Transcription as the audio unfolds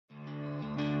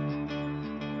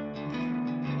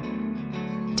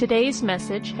Today's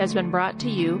message has been brought to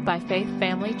you by Faith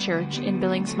Family Church in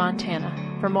Billings,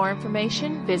 Montana. For more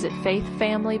information, visit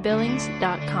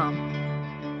faithfamilybillings.com.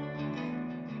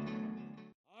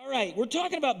 All right, we're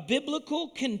talking about biblical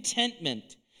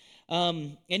contentment.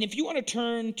 And if you want to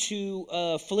turn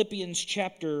to Philippians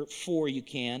chapter 4, you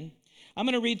can. I'm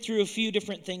going to read through a few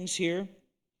different things here.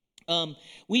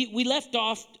 We left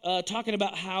off talking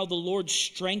about how the Lord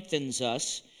strengthens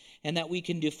us, and that we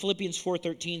can do. Philippians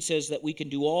 4:13 says that we can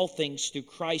do all things through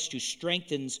Christ who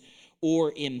strengthens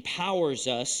or empowers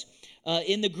us.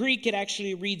 In the Greek, it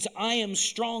actually reads, I am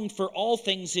strong for all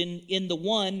things in the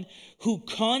one who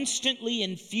constantly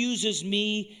infuses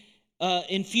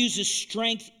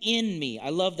strength in me.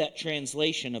 I love that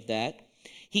translation of that.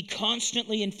 He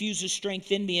constantly infuses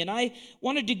strength in me. And I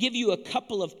wanted to give you a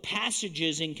couple of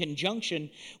passages in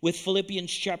conjunction with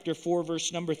Philippians chapter 4,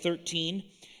 verse number 13,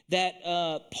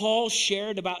 that Paul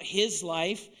shared about his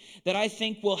life that I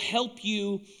think will help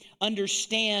you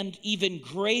understand even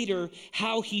greater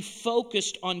how he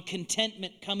focused on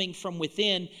contentment coming from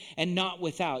within and not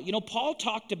without. You know, Paul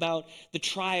talked about the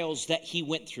trials that he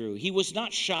went through. He was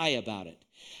not shy about it.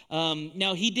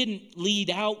 Now, he didn't lead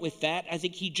out with that. I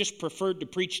think he just preferred to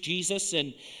preach Jesus.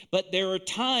 But there are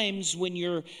times when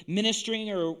you're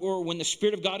ministering or when the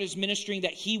Spirit of God is ministering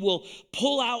that he will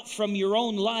pull out from your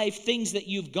own life things that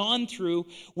you've gone through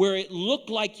where it looked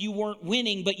like you weren't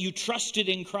winning, but you trusted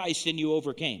in Christ and you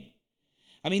overcame.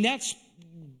 I mean, that's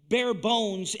bare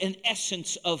bones and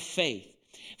essence of faith.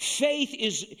 Faith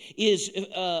is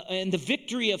and the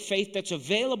victory of faith that's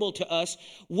available to us,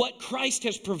 what Christ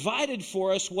has provided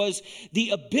for us was the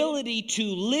ability to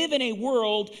live in a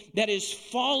world that is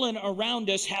fallen around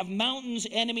us, have mountains,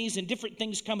 enemies, and different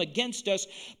things come against us.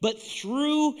 But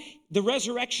through the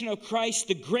resurrection of Christ,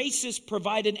 the grace is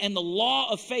provided, and the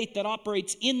law of faith that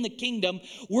operates in the kingdom,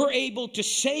 we're able to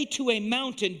say to a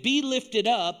mountain, be lifted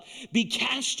up, be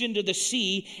cast into the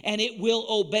sea, and it will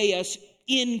obey us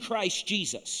in Christ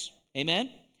Jesus. Amen?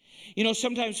 You know,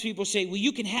 sometimes people say, well,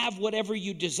 you can have whatever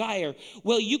you desire.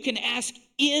 Well, you can ask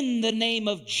in the name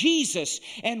of Jesus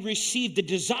and receive the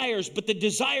desires, but the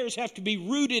desires have to be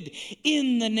rooted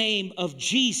in the name of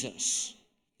Jesus.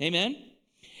 Amen?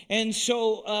 And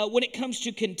so when it comes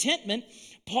to contentment,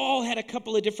 Paul had a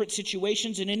couple of different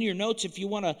situations, and in your notes, if you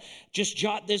want to just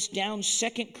jot this down, 2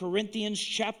 Corinthians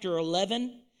chapter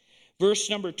 11, verse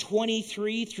number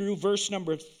 23 through verse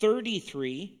number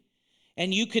 33.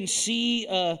 And you can see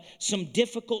some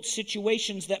difficult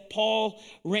situations that Paul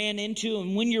ran into.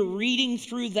 And when you're reading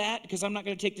through that, because I'm not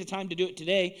going to take the time to do it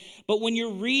today, but when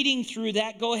you're reading through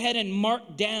that, go ahead and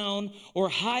mark down or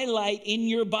highlight in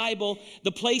your Bible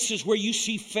the places where you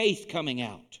see faith coming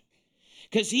out.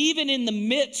 Because even in the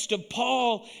midst of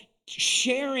Paul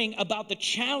sharing about the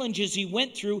challenges he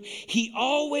went through, he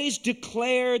always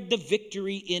declared the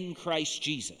victory in Christ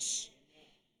Jesus.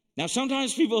 Now,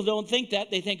 sometimes people don't think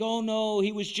that. They think, oh no,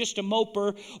 he was just a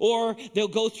moper. Or they'll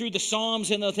go through the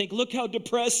Psalms and they'll think, look how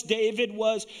depressed David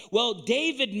was. Well,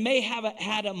 David may have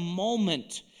had a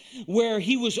moment where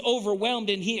he was overwhelmed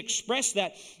and he expressed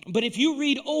that. But if you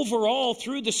read overall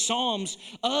through the Psalms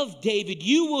of David,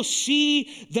 you will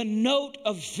see the note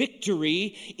of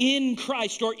victory in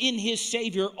Christ or in his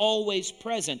Savior always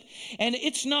present. And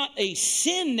it's not a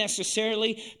sin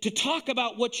necessarily to talk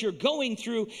about what you're going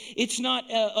through. It's not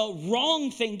a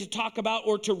wrong thing to talk about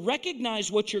or to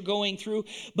recognize what you're going through.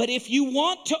 But if you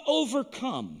want to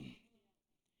overcome,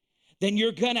 then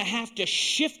you're going to have to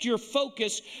shift your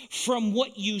focus from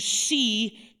what you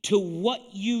see to what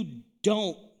you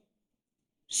don't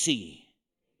see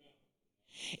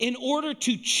in order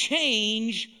to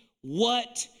change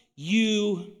what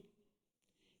you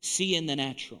see in the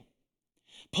natural.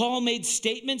 Paul made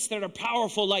statements that are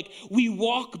powerful, like we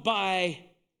walk by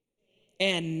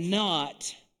and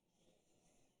not.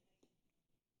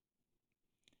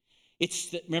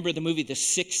 Remember the movie The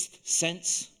Sixth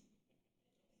Sense?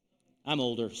 I'm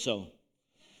older, so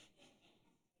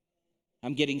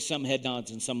I'm getting some head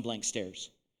nods and some blank stares.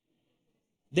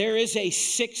 There is a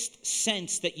sixth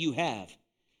sense that you have.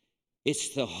 It's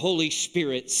the Holy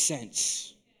Spirit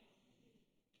sense.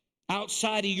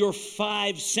 Outside of your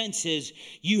five senses,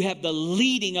 you have the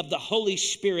leading of the Holy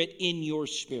Spirit in your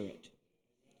spirit.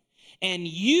 And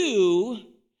you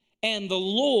and the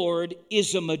Lord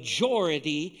is a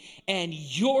majority, and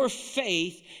your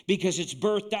faith, because it's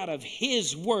birthed out of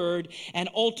His Word and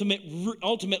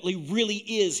ultimately really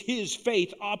is His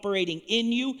faith operating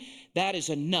in you, that is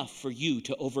enough for you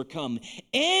to overcome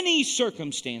any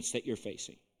circumstance that you're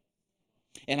facing.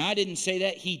 And I didn't say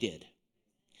that, He did.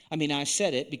 I mean, I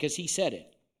said it because He said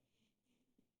it.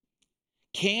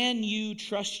 Can you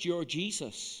trust your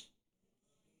Jesus?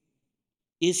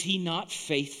 Is he not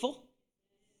faithful?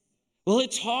 Well,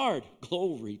 it's hard.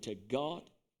 Glory to God.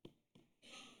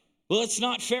 Well, it's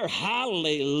not fair.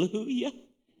 Hallelujah.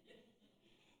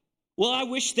 Well, I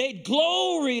wish they'd.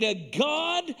 Glory to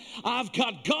God. I've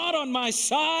got God on my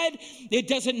side. It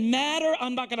doesn't matter.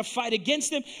 I'm not going to fight against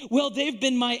them. Well, they've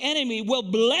been my enemy. Well,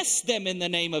 bless them in the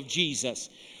name of Jesus.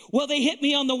 Well, they hit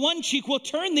me on the one cheek. Well,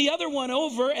 turn the other one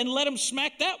over and let them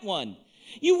smack that one.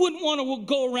 You wouldn't want to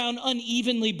go around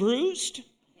unevenly bruised.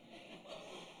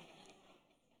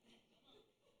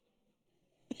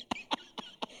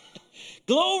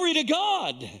 Glory to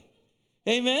God.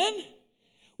 Amen.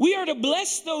 We are to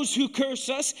bless those who curse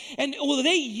us. And, well,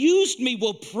 they used me.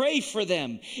 We'll pray for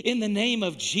them in the name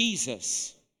of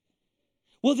Jesus.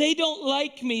 Well, they don't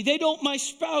like me. My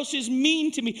spouse is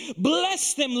mean to me.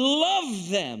 Bless them. Love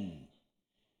them.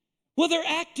 Well, they're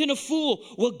acting a fool.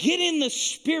 Well, get in the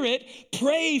Spirit.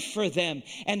 Pray for them.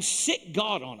 And sit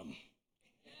God on them.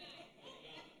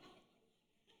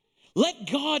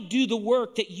 Let God do the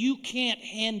work that you can't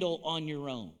handle on your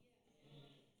own.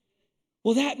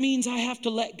 Well, that means I have to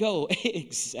let go.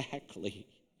 Exactly.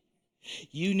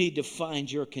 You need to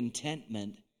find your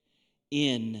contentment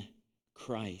in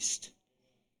Christ.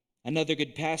 Another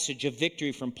good passage of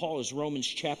victory from Paul is Romans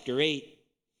chapter 8,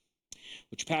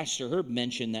 which Pastor Herb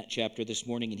mentioned that chapter this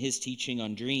morning in his teaching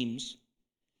on dreams.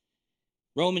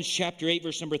 Romans chapter 8,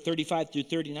 verse number 35 through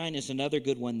 39 is another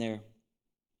good one there.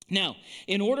 Now,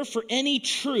 in order for any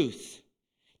truth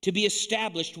to be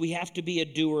established, we have to be a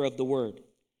doer of the word.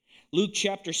 Luke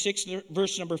chapter 6,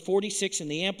 verse number 46 in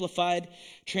the Amplified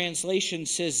translation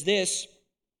says this.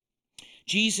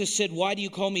 Jesus said, "Why do you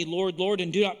call me Lord, Lord,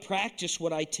 and do not practice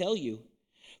what I tell you?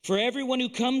 For everyone who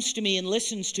comes to me and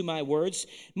listens to my words,"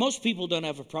 most people don't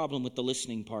have a problem with the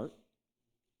listening part,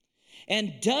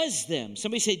 "and does them."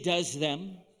 Somebody say, does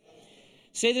them.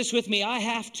 Say this with me. I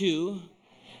have to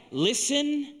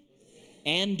listen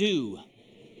and do.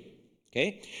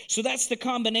 Okay? So that's the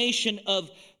combination of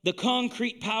the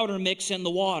concrete powder mix and the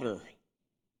water.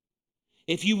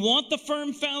 If you want the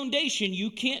firm foundation, you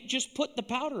can't just put the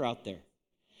powder out there.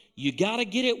 You got to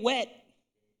get it wet.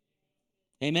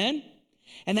 Amen?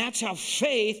 And that's how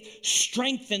faith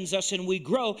strengthens us and we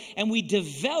grow and we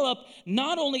develop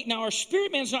not only, now our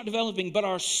spirit man's not developing, but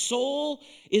our soul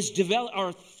is developing,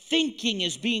 our thinking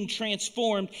is being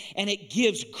transformed, and it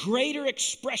gives greater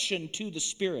expression to the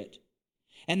Spirit.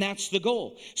 And that's the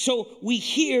goal. So we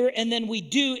hear and then we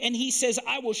do. And he says,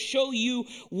 I will show you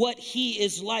what he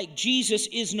is like. Jesus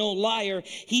is no liar.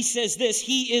 He says this,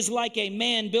 he is like a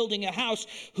man building a house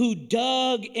who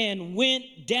dug and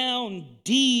went down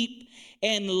deep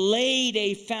and laid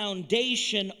a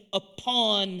foundation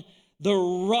upon the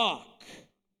rock.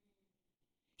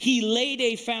 He laid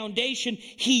a foundation.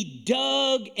 He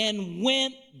dug and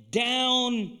went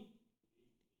down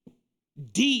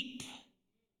deep.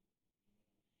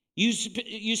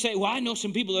 You say, well, I know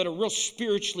some people that are real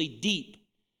spiritually deep.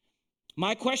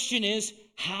 My question is,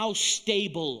 how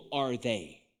stable are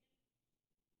they?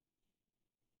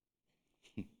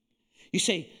 You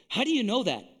say, how do you know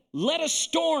that? Let a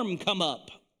storm come up.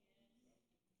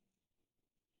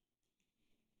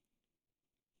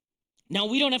 Now,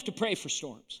 we don't have to pray for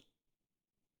storms.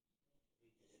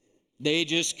 They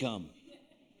just come.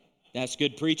 That's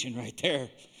good preaching right there.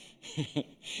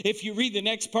 If you read the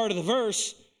next part of the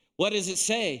verse, what does it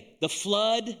say? The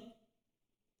flood,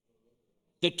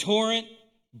 the torrent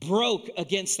broke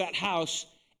against that house,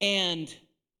 and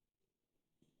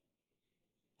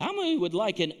how many would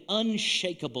like an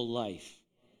unshakable life?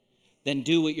 Then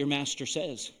do what your master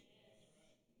says.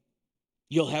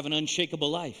 You'll have an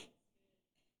unshakable life.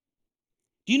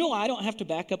 Do you know I don't have to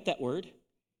back up that word?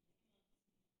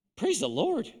 Praise the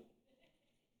Lord.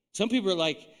 Some people are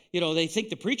like, they think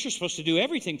the preacher's supposed to do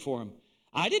everything for them.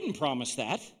 I didn't promise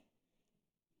that.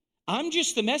 I'm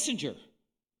just the messenger.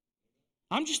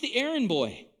 I'm just the errand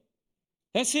boy.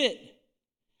 That's it.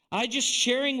 I'm just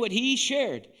sharing what he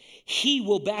shared. He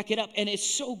will back it up. And it's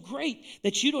so great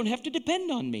that you don't have to depend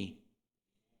on me.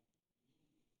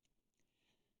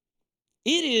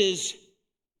 It is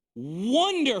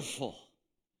wonderful.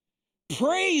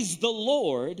 Praise the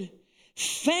Lord.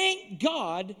 Thank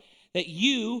God that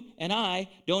you and I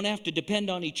don't have to depend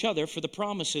on each other for the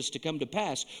promises to come to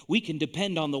pass. We can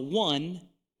depend on the one,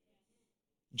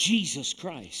 Jesus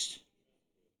Christ.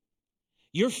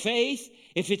 Your faith,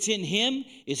 if it's in him,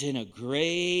 is in a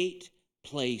great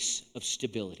place of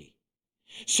stability.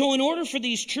 So in order for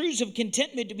these truths of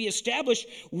contentment to be established,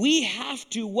 we have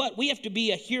to what? We have to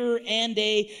be a hearer and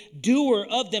a doer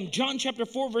of them. John chapter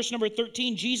 4, verse number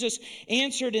 13, Jesus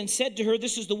answered and said to her,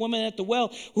 this is the woman at the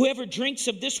well, whoever drinks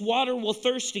of this water will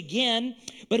thirst again,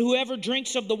 but whoever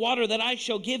drinks of the water that I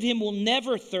shall give him will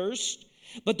never thirst.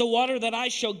 But the water that I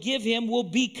shall give him will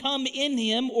become in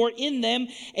him or in them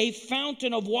a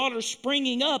fountain of water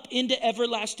springing up into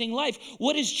everlasting life.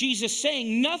 What is Jesus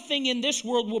saying? Nothing in this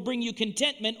world will bring you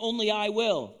contentment, only I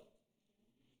will.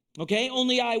 Okay,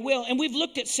 only I will. And we've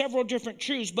looked at several different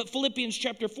truths, but Philippians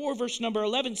chapter 4, verse number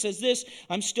 11 says this.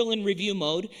 I'm still in review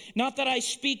mode. Not that I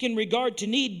speak in regard to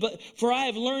need, but for I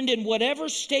have learned in whatever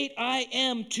state I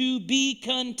am to be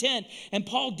content. And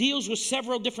Paul deals with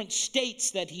several different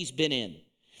states that he's been in.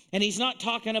 And he's not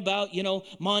talking about,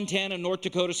 Montana, North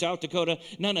Dakota, South Dakota,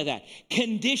 none of that.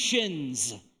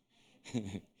 Conditions.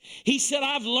 He said,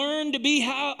 I've learned to be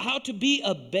how to be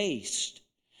abased.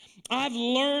 I've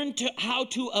learned how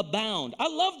to abound. I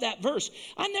love that verse.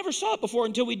 I never saw it before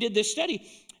until we did this study.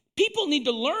 People need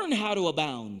to learn how to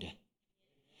abound.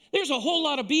 There's a whole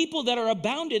lot of people that are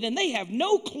abounded and they have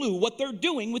no clue what they're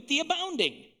doing with the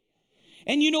abounding.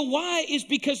 And you know why? Is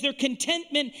because their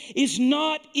contentment is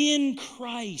not in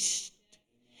Christ.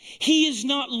 He is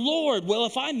not Lord. Well,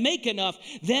 if I make enough,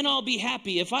 then I'll be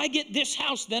happy. If I get this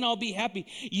house, then I'll be happy.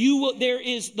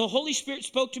 The Holy Spirit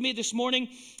spoke to me this morning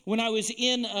when I was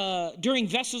during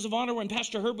Vessels of Honor when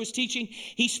Pastor Herb was teaching.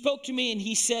 He spoke to me and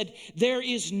he said, there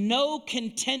is no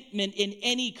contentment in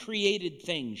any created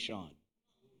thing, Sean.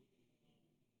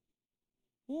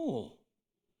 Oh,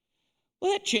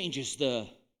 well, that changes the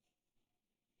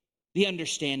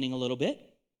understanding a little bit.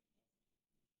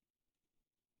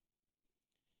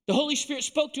 The Holy Spirit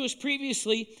spoke to us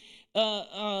previously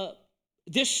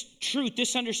this truth,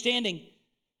 this understanding.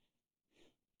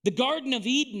 The Garden of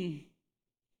Eden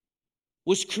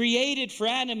was created for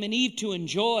Adam and Eve to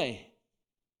enjoy,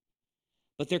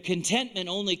 but their contentment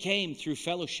only came through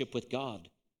fellowship with God.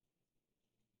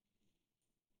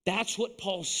 That's what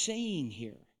Paul's saying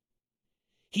here.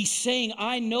 He's saying,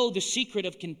 I know the secret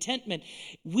of contentment.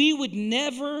 We would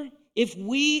never, if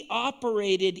we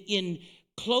operated in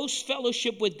close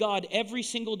fellowship with God every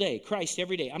single day, Christ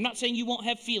every day. I'm not saying you won't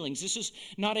have feelings. This is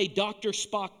not a Dr.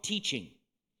 Spock teaching.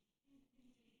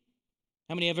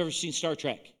 How many have ever seen Star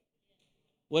Trek?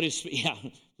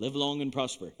 Live long and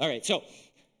prosper. All right, so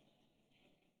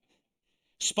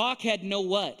Spock had no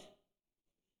what?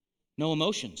 No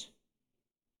emotions.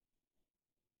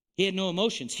 He had no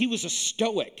emotions. He was a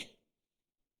stoic.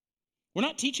 We're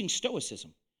not teaching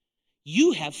stoicism.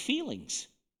 You have feelings.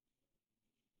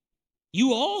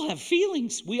 You all have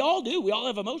feelings. We all do. We all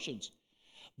have emotions.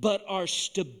 But our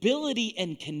stability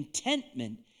and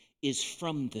contentment is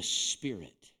from the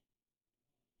Spirit.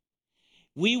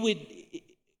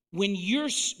 When you're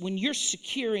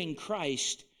secure in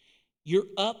Christ, your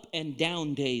up and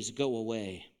down days go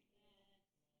away.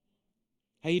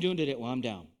 How you doing today? Well, I'm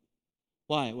down.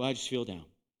 Why? Well, I just feel down.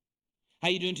 How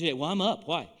you doing today? Well, I'm up.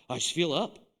 Why? I just feel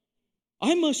up.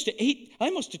 I must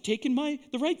have taken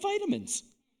the right vitamins.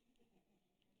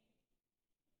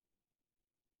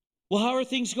 Well, how are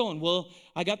things going? Well,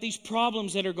 I got these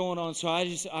problems that are going on, so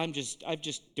I'm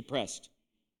just depressed.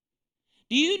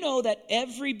 Do you know that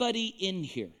everybody in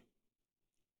here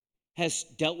has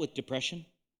dealt with depression?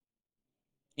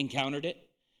 Encountered it?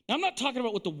 Now, I'm not talking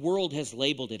about what the world has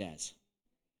labeled it as.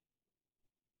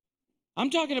 I'm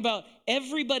talking about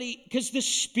everybody, because the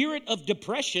spirit of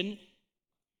depression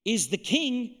is the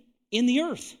king in the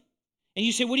earth. And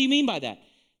you say, what do you mean by that?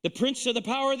 The prince of the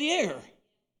power of the air.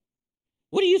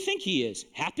 What do you think he is?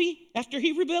 Happy after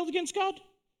he rebelled against God?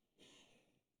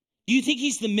 Do you think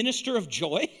he's the minister of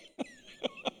joy?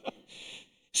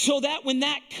 So that when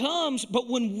that comes, but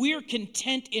when we're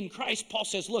content in Christ, Paul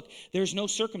says, look, there's no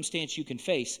circumstance you can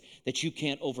face that you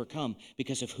can't overcome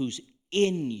because of who's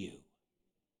in you.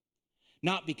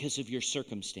 Not because of your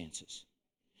circumstances.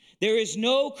 There is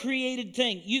no created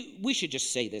thing. We should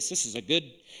just say this. This is a good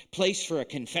place for a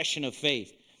confession of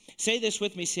faith. Say this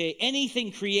with me. Say,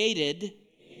 anything created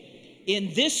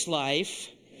in this life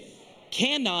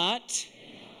cannot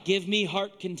give me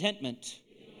heart contentment.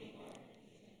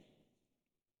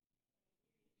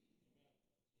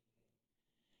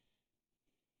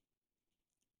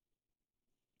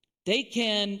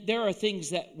 There are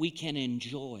things that we can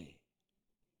enjoy.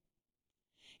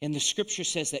 And the scripture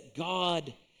says that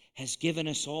God has given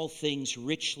us all things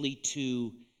richly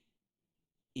to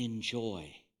enjoy.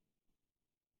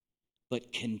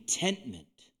 But contentment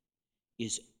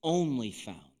is only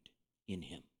found in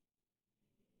Him.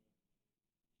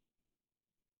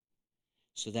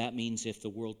 So that means if the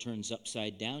world turns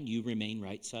upside down, you remain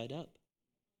right side up.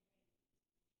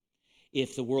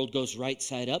 If the world goes right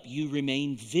side up, you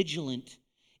remain vigilant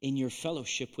in your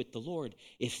fellowship with the Lord.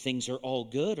 If things are all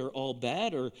good or all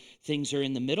bad or things are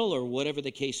in the middle or whatever the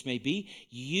case may be,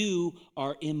 you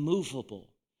are immovable.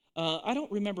 I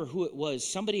don't remember who it was.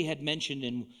 Somebody had mentioned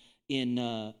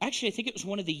actually, I think it was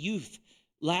one of the youth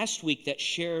last week that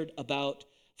shared about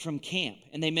from camp,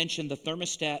 and they mentioned the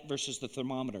thermostat versus the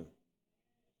thermometer.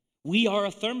 We are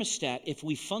a thermostat if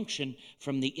we function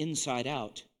from the inside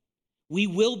out. We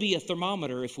will be a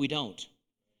thermometer if we don't.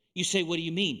 You say, what do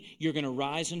you mean? You're going to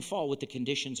rise and fall with the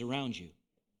conditions around you.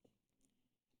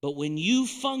 But when you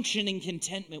function in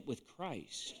contentment with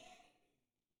Christ,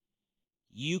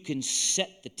 you can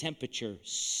set the temperature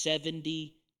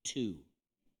 72.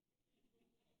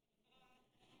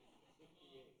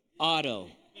 Auto.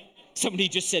 Somebody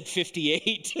just said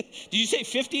 58. Did you say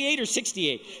 58 or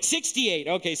 68? 68.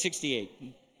 Okay, 68.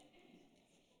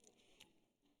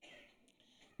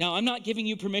 Now, I'm not giving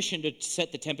you permission to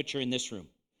set the temperature in this room.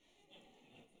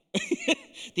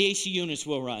 The AC units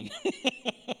will run.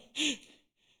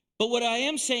 But what I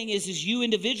am saying is you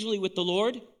individually with the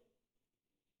Lord,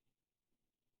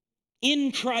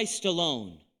 in Christ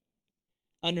alone,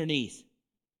 underneath,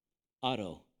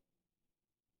 auto.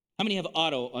 How many have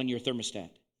auto on your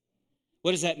thermostat?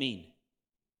 What does that mean?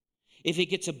 If it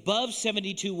gets above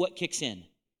 72, what kicks in?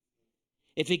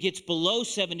 If it gets below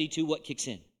 72, what kicks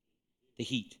in? The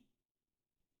heat.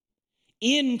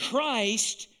 In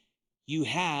Christ, you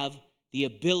have the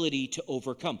ability to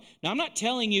overcome. Now, I'm not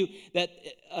telling you that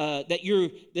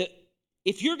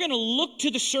if you're going to look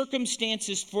to the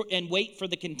circumstances and wait for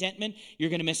the contentment, you're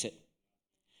going to miss it.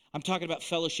 I'm talking about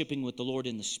fellowshipping with the Lord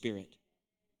in the Spirit.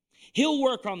 He'll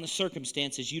work on the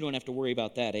circumstances. You don't have to worry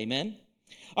about that. Amen?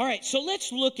 All right, so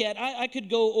let's look at, I could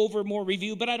go over more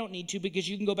review, but I don't need to because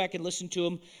you can go back and listen to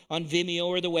them on Vimeo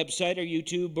or the website or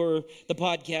YouTube or the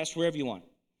podcast, wherever you want.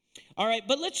 All right,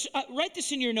 but let's write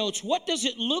this in your notes. What does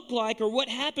it look like or what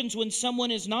happens when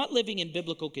someone is not living in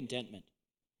biblical contentment?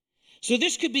 So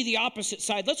this could be the opposite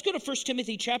side. Let's go to 1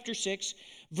 Timothy chapter 6,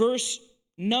 verse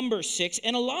number 6.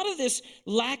 And a lot of this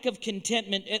lack of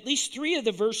contentment, at least 3 of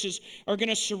the verses are going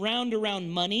to surround around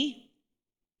money,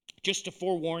 just to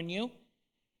forewarn you.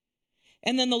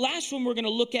 And then the last one we're going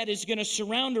to look at is going to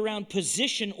surround around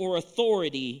position or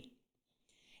authority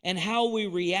and how we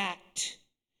react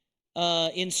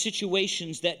in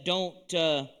situations that don't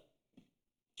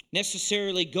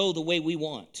necessarily go the way we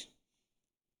want.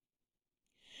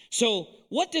 So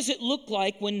what does it look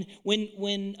like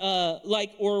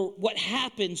or what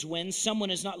happens when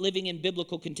someone is not living in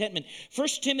biblical contentment? 1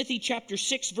 Timothy chapter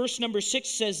 6, verse number 6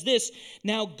 says this,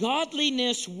 now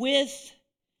godliness with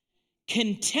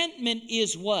contentment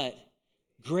is what?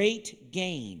 Great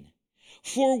gain.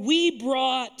 For we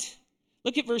brought,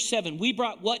 look at verse 7, we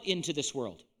brought what into this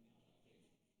world?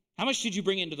 How much did you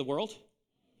bring into the world?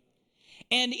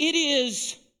 And it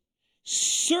is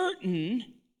certain,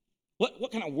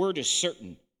 what kind of word is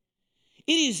certain?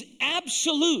 It is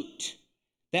absolute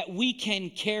that we can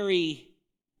carry.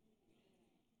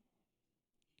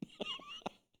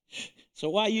 So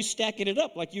why are you stacking it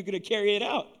up like you're going to carry it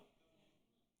out?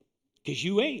 Because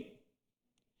you ain't.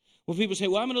 Well, people say,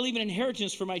 well, I'm going to leave an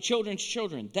inheritance for my children's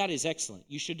children. That is excellent.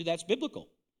 You should do that. That's biblical.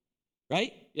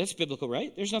 Right? That's biblical,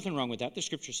 right? There's nothing wrong with that. The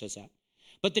scripture says that.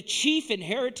 But the chief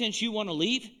inheritance you want to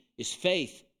leave is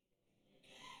faith.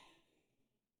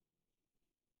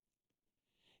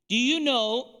 Do you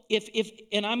know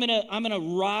and I'm gonna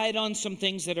ride on some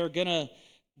things that are gonna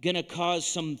cause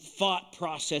some thought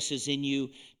processes in you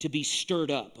to be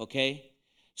stirred up, okay?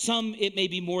 Some it may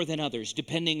be more than others,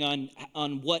 depending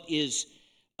on what is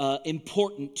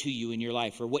important to you in your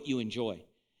life or what you enjoy.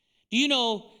 Do you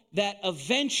know that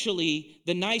eventually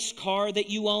the nice car that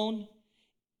you own,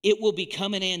 it will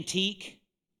become an antique?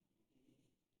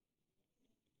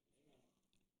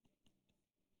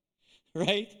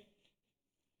 Right?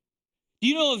 Do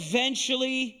you know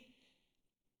eventually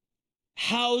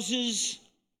houses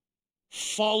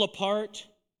fall apart?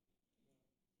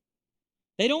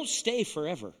 They don't stay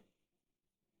forever.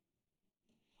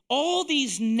 All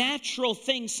these natural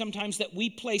things sometimes that we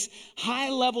place high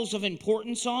levels of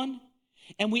importance on,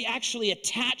 and we actually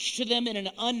attach to them in an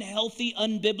unhealthy,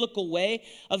 unbiblical way,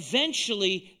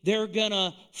 eventually they're going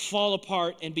to fall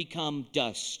apart and become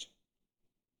dust.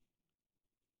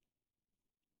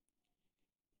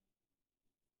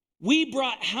 We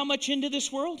brought how much into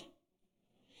this world?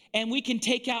 And we can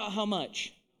take out how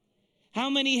much? How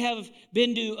many have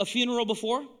been to a funeral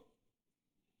before?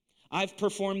 I've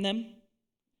performed them.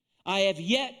 I have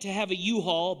yet to have a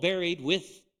U-Haul buried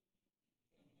with.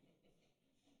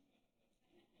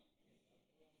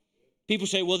 People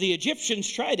say, well, the Egyptians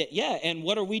tried it. Yeah, and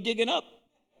what are we digging up?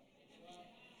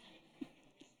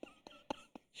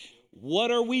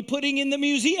 What are we putting in the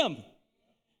museum?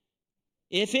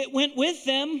 If it went with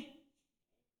them,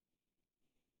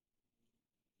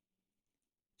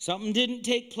 something didn't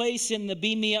take place in the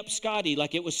Beam Me Up Scotty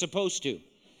like it was supposed to.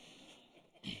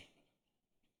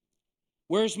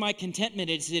 Where's my contentment?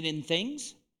 Is it in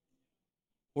things?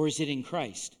 Or is it in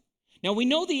Christ? Now, we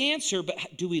know the answer, but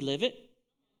do we live it?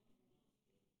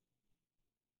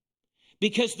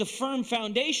 Because the firm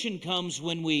foundation comes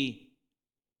when we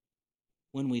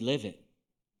live it.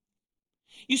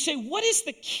 You say, what is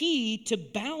the key to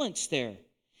balance there?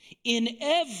 In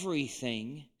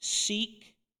everything,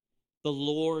 seek the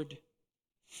Lord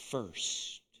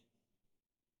first.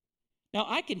 Now,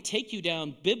 I can take you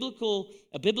down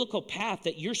a biblical path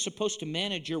that you're supposed to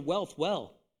manage your wealth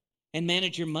well and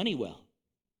manage your money well.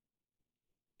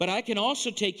 But I can also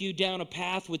take you down a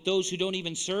path with those who don't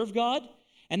even serve God,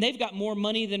 and they've got more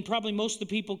money than probably most of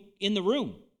the people in the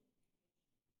room.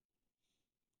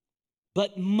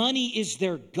 But money is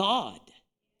their God.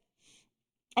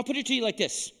 I'll put it to you like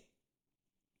this.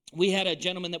 We had a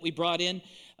gentleman that we brought in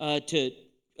to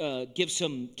give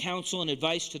some counsel and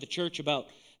advice to the church about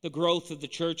the growth of the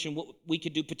church and what we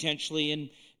could do potentially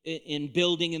in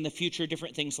building in the future,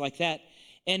 different things like that.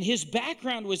 And his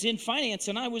background was in finance,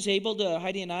 and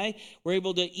Heidi and I were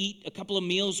able to eat a couple of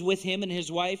meals with him and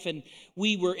his wife, and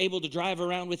we were able to drive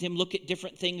around with him, look at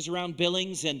different things around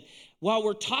Billings. And while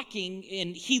we're talking,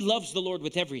 and he loves the Lord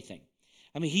with everything.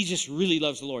 I mean, he just really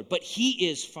loves the Lord. But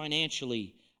he is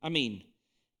financially,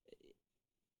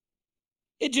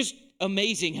 it's just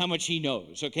amazing how much he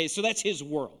knows, okay? So that's his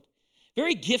world.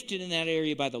 Very gifted in that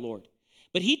area by the Lord.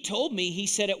 But he told me, he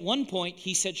said at one point,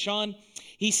 he said, Sean,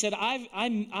 he said, I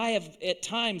have at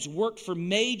times worked for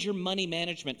major money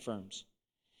management firms.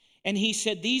 And he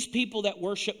said, these people that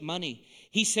worship money,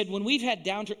 he said, when we've had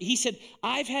downturn, he said,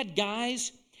 I've had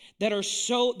guys that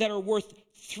are worth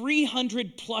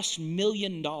 $300+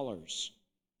 million.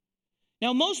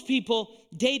 Now, most people,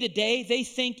 day to day, they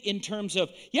think in terms of,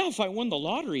 yeah, if I won the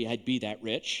lottery, I'd be that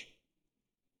rich.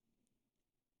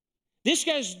 This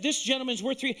gentleman's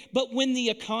worth but when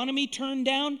the economy turned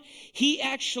down, he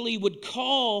actually would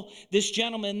call this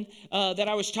gentleman that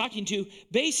I was talking to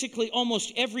basically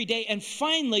almost every day. And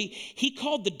finally, he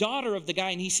called the daughter of the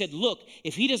guy and he said, look,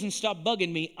 if he doesn't stop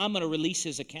bugging me, I'm going to release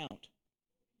his account.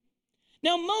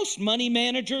 Now, most money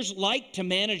managers like to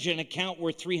manage an account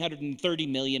worth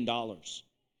 $330 million.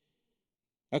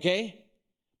 Okay?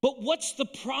 But what's the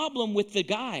problem with the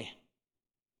guy?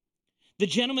 The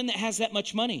gentleman that has that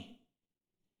much money.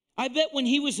 I bet when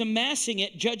he was amassing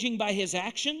it, judging by his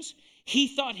actions, he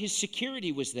thought his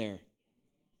security was there.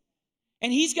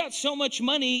 And he's got so much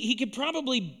money, he could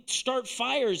probably start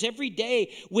fires every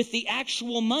day with the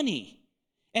actual money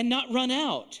and not run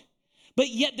out. But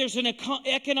yet there's an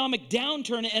economic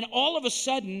downturn, and all of a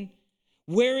sudden,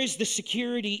 where is the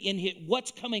security in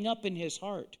what's coming up in his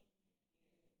heart?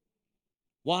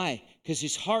 Why? Because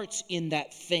his heart's in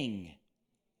that thing.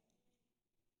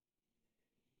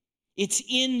 It's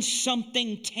in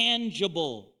something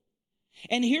tangible.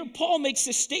 And here Paul makes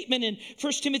this statement in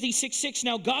 1 Timothy 6:6.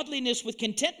 Now godliness with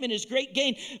contentment is great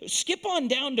gain. Skip on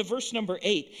down to verse number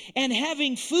 8. And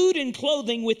having food and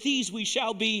clothing, with these we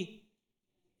shall be.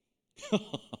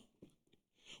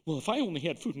 Well, if I only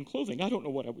had food and clothing, I don't know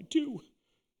what I would do.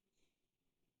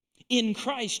 In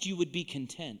Christ you would be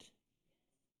content.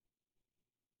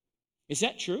 Is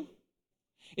that true?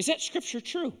 Is that scripture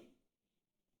true?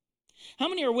 How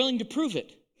many are willing to prove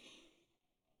it?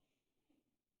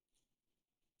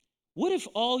 What if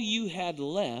all you had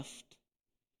left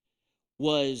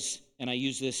was, and I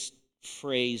use this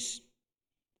phrase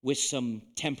with some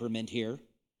temperament here,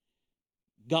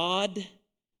 God,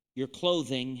 your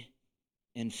clothing,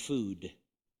 and food?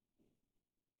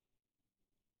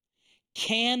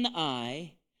 Can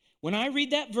I, when I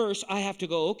read that verse, I have to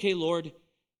go, okay, Lord,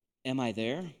 am I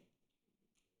there?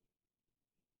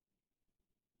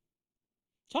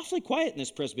 It's awfully quiet in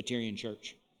this Presbyterian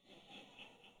church.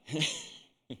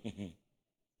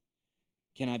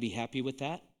 Can I be happy with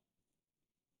that?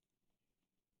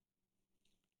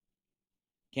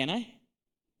 Can I?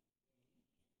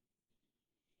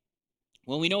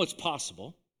 Well, we know it's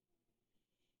possible.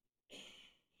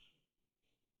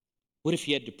 What if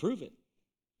you had to prove it?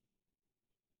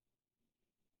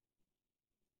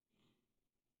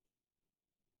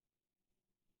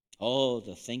 Oh,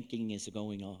 the thinking is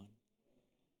going on.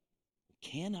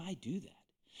 Can I do that?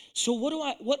 So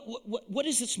what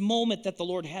is this moment that the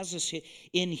Lord has us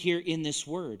in here in this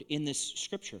word, in this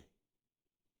scripture?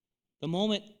 The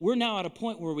moment we're now at a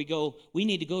point where we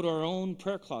need to go to our own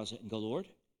prayer closet and go, Lord,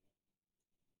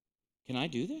 can I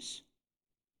do this?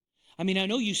 I mean, I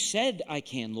know you said I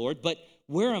can, Lord, but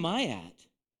where am I at?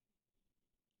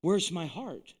 Where's my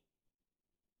heart?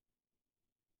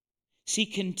 See,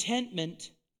 contentment,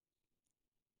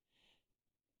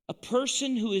 a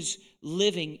person who is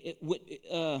living,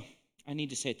 I need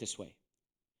to say it this way,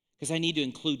 because I need to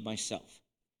include myself.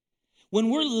 When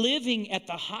we're living at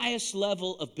the highest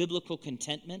level of biblical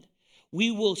contentment, we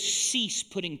will cease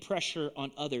putting pressure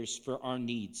on others for our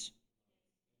needs.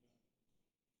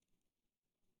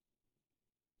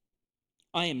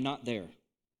 I am not there.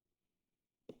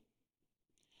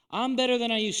 I'm better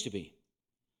than I used to be.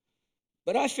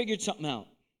 But I figured something out.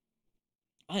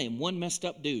 I am one messed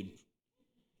up dude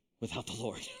without the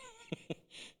Lord.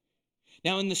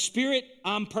 Now, in the spirit,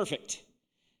 I'm perfect.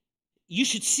 You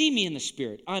should see me in the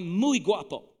spirit. I'm muy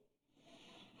guapo.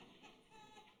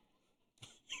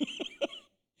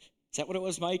 Is that what it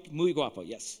was, Mike? Muy guapo,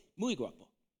 yes. Muy guapo.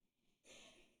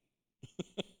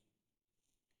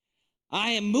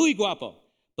 I am muy guapo.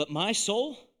 But my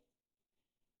soul,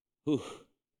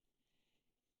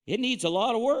 it needs a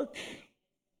lot of work.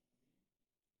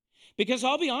 Because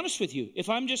I'll be honest with you, if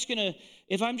I'm just gonna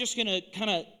kind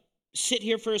of sit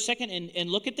here for a second and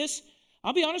look at this,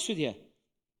 I'll be honest with you.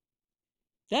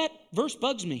 That verse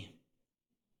bugs me.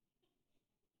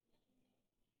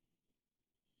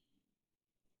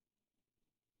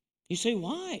 You say,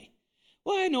 why?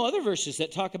 Well, I know other verses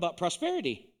that talk about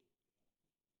prosperity.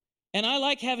 And I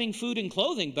like having food and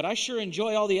clothing, but I sure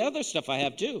enjoy all the other stuff I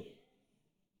have too.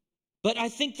 But I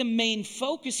think the main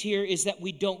focus here is that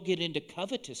we don't get into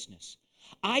covetousness.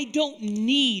 I don't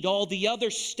need all the other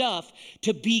stuff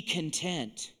to be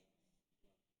content.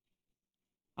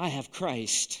 I have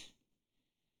Christ.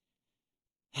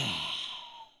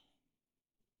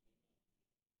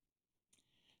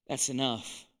 That's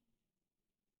enough.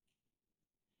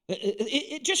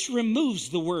 It just removes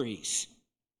the worries.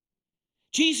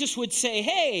 Jesus would say,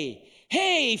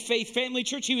 hey, Faith Family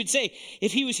Church, he would say,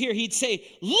 if he was here, he'd say,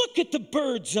 look at the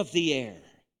birds of the air.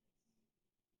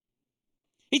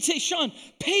 He'd say, Sean,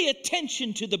 pay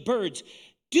attention to the birds.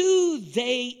 Do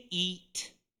they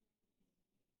eat?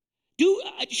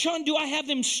 Sean, do I have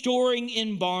them storing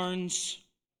in barns?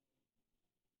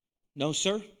 No,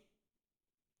 sir.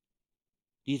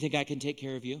 Do you think I can take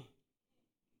care of you?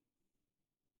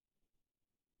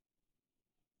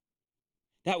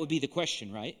 That would be the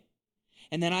question, right?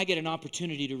 And then I get an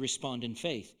opportunity to respond in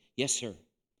faith. Yes, sir.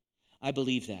 I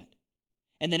believe that.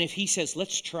 And then if he says,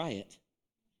 let's try it.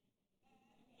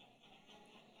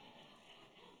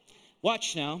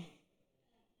 Watch now.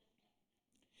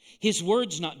 His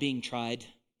word's not being tried.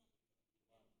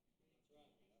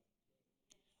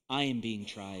 I am being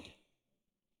tried.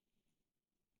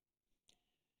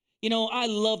 You know, I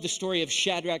love the story of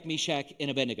Shadrach, Meshach, and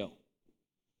Abednego.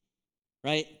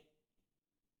 Right?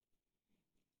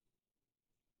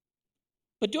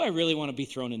 But do I really want to be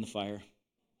thrown in the fire?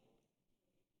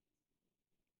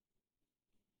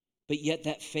 But yet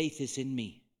that faith is in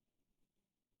me.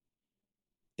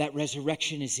 That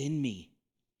resurrection is in me.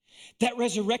 That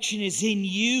resurrection is in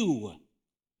you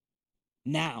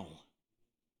now.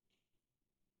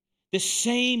 The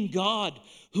same God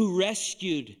who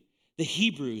rescued the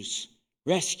Hebrews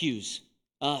rescues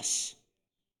us.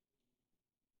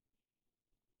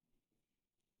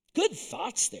 Good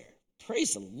thoughts there.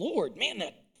 Praise the Lord. Man,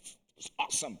 that was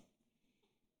awesome.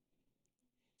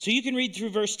 So you can read through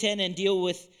verse 10 and deal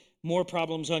with more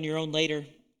problems on your own later.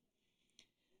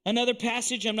 Another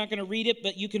passage, I'm not going to read it,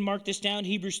 but you can mark this down,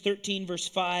 Hebrews 13, verse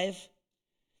 5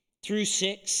 through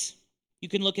 6. You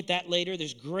can look at that later.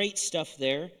 There's great stuff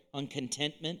there on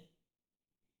contentment.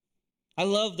 I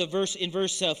love the verse in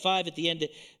verse 5 at the end.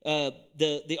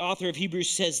 The author of Hebrews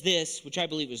says this, which I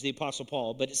believe was the Apostle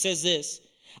Paul, but it says this: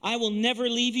 I will never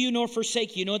leave you nor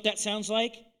forsake you. You know what that sounds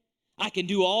like? I can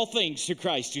do all things through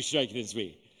Christ who strengthens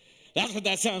me. That's what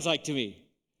that sounds like to me.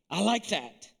 I like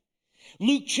that.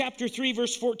 Luke chapter 3,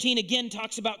 verse 14, again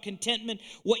talks about contentment,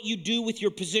 what you do with your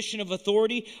position of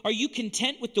authority. Are you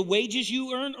content with the wages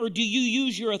you earn, or do you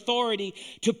use your authority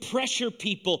to pressure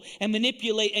people and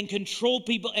manipulate and control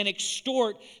people and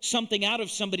extort something out of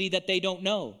somebody that they don't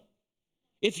know?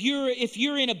 If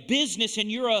you're in a business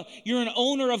and you're an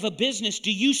owner of a business,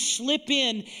 do you slip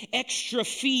in extra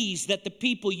fees that the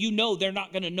people you know they're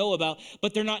not going to know about,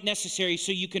 but they're not necessary,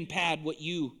 so you can pad what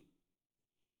you...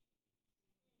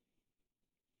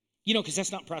 You know, because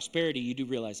that's not prosperity. You do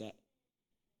realize that.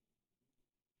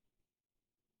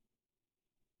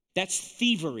 That's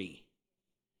thievery.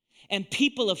 And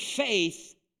people of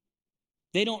faith,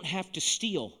 they don't have to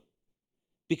steal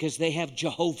because they have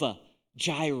Jehovah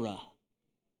Jireh.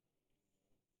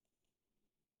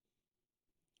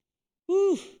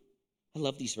 Whew, I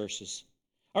love these verses.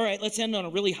 All right, let's end on a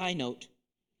really high note.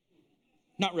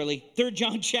 Not really. 3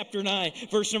 John chapter 9,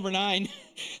 verse number 9.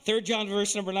 3 John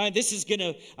verse number 9. This is going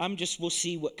to, we'll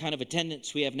see what kind of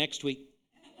attendance we have next week.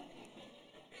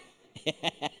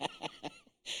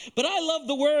 But I love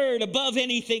the word above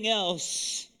anything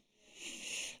else.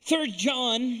 3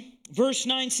 John verse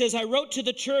 9 says, I wrote to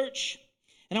the church,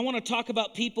 and I want to talk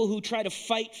about people who try to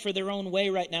fight for their own way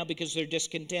right now because they're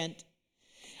discontent.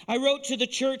 I wrote to the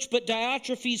church, but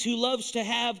Diotrephes, who loves to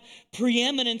have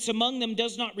preeminence among them,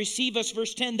 does not receive us.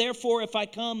 Verse 10, therefore, if I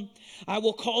come, I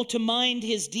will call to mind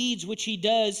his deeds, which he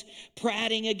does,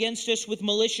 prating against us with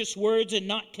malicious words, and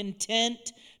not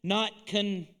content,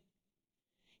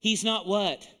 he's not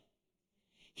what?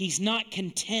 He's not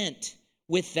content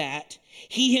with that.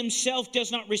 He himself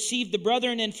does not receive the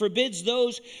brethren and forbids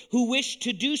those who wish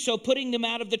to do so, putting them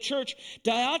out of the church.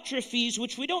 Diotrephes,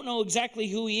 which we don't know exactly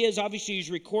who he is, obviously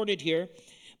he's recorded here,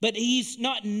 but he's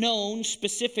not known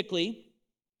specifically.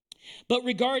 But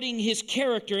regarding his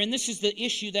character, and this is the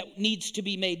issue that needs to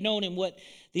be made known and what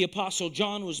the Apostle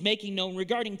John was making known.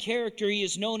 Regarding character, he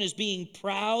is known as being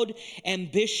proud,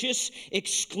 ambitious,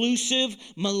 exclusive,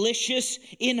 malicious,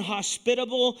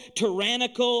 inhospitable,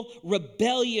 tyrannical,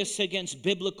 rebellious against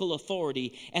biblical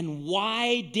authority. And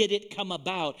why did it come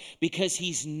about? Because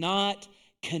he's not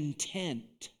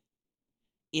content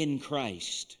in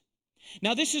Christ.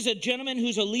 Now, this is a gentleman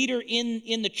who's a leader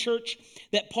in the church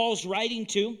that Paul's writing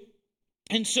to.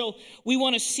 And so we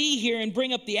want to see here and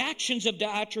bring up the actions of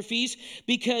Diotrephes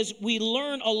because we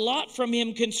learn a lot from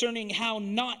him concerning how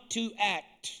not to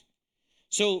act.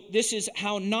 So this is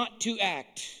how not to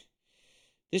act.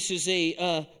 This is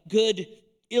a good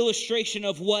illustration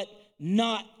of what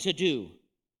not to do.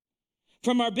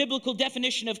 From our biblical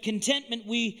definition of contentment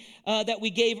that we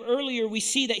gave earlier, we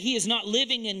see that he is not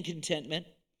living in contentment.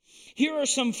 Here are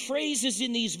some phrases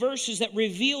in these verses that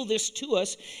reveal this to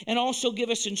us and also give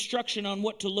us instruction on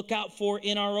what to look out for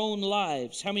in our own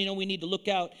lives. How many know we need to look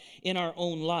out in our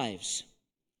own lives?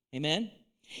 Amen?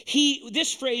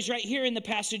 This phrase right here in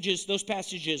those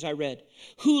passages I read,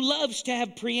 who loves to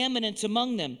have preeminence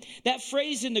among them. That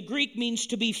phrase in the Greek means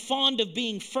to be fond of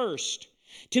being first,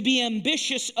 to be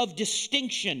ambitious of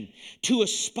distinction, to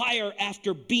aspire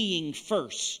after being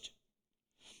first.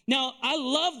 Now, I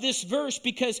love this verse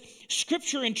because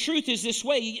Scripture and truth is this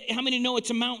way. How many know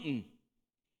it's a mountain?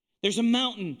 There's a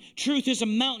mountain. Truth is a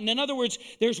mountain. In other words,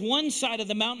 there's one side of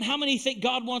the mountain. How many think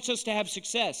God wants us to have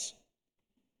success?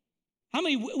 How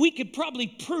many? We could probably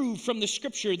prove from the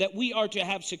Scripture that we are to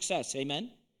have success. Amen?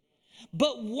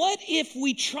 But what if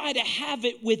we try to have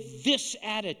it with this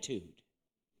attitude?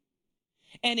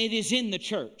 And it is in the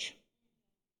church.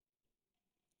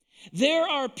 There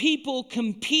are people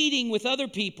competing with other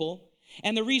people,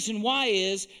 and the reason why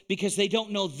is because they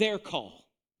don't know their call.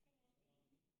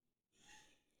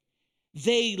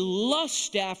 They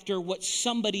lust after what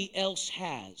somebody else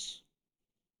has.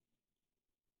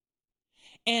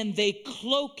 And they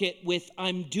cloak it with,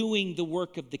 I'm doing the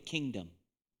work of the kingdom.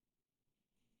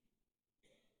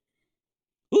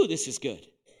 Ooh, this is good.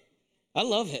 I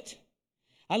love it.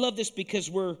 I love this because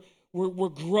we're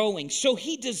growing. So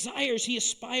he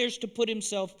aspires to put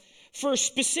himself first.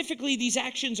 Specifically, these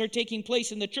actions are taking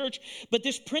place in the church, but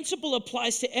this principle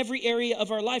applies to every area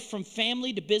of our life, from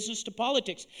family to business to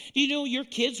politics. Do you know your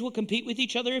kids will compete with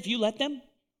each other if you let them?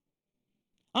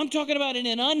 I'm talking about in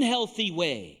an unhealthy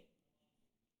way.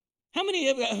 How many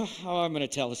of I'm going to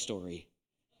tell a story.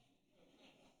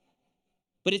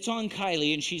 But it's on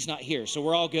Kylie, and she's not here, so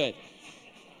we're all good.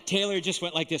 Taylor just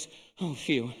went like this. Oh,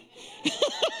 phew.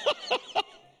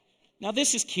 Now,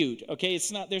 this is cute, okay?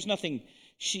 There's nothing,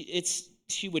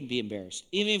 she wouldn't be embarrassed.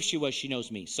 Even if she was, she knows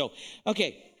me. So,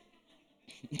 okay.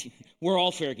 We're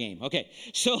all fair game. Okay.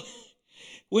 So,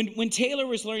 when Taylor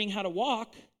was learning how to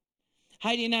walk,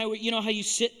 Heidi and I were, you know how you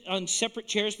sit on separate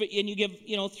chairs, and you give,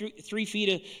 3 feet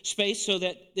of space so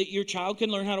that your child can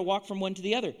learn how to walk from one to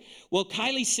the other. Well,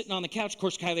 Kylie's sitting on the couch. Of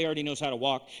course, Kylie already knows how to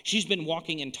walk. She's been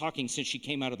walking and talking since she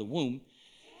came out of the womb.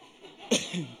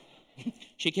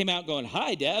 She came out going,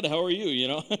 hi, Dad, how are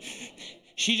you,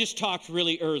 She just talked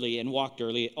really early and walked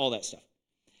early, all that stuff.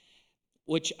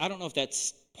 Which, I don't know if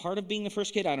that's part of being the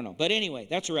first kid. I don't know. But anyway,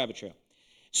 that's a rabbit trail.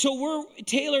 So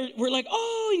we're like,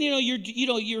 oh,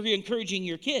 you're encouraging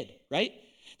your kid, right?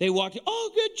 They walked,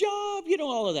 oh, good job,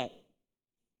 all of that.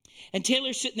 And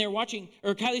Taylor's sitting there watching,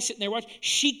 or Kylie's sitting there watching.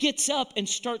 She gets up and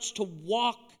starts to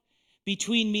walk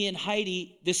between me and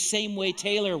Heidi the same way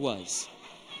Taylor was.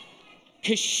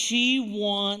 Because she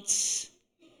wants...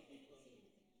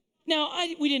 Now,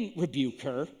 we didn't rebuke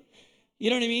her. You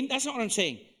know what I mean? That's not what I'm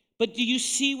saying. But do you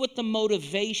see what the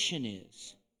motivation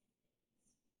is?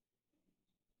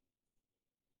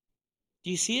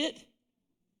 Do you see it?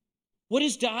 What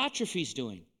is Diotrephes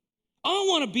doing? I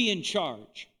want to be in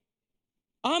charge.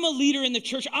 I'm a leader in the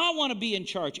church. I want to be in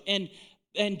charge.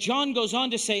 And John goes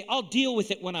on to say, I'll deal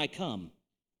with it when I come.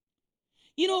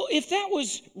 You know, if that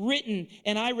was written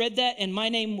and I read that and my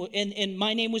name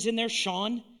was in there,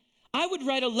 Sean, I would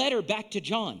write a letter back to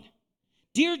John.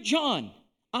 Dear John,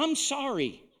 I'm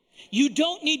sorry. You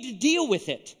don't need to deal with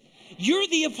it. You're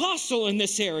the apostle in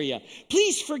this area.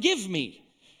 Please forgive me.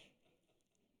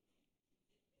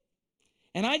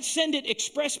 And I'd send it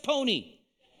express pony.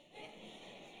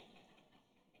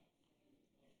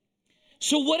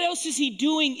 So what else is he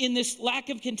doing in this lack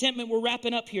of contentment? We're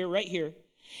wrapping up here, right here.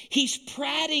 He's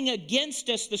prating against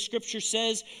us, the scripture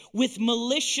says, with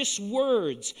malicious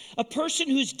words. A person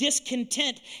who's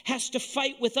discontent has to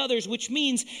fight with others, which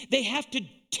means they have to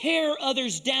tear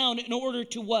others down in order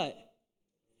to what?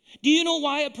 Do you know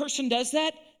why a person does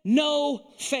that?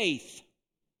 No faith.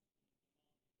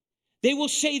 They will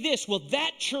say this, well,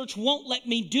 that church won't let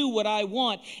me do what I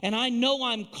want, and I know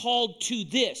I'm called to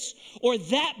this. Or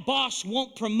that boss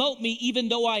won't promote me even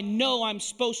though I know I'm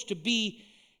supposed to be.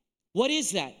 What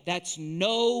is that? That's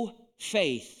no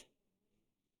faith.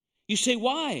 You say,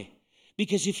 why?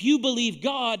 Because if you believe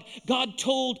God, God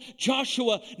told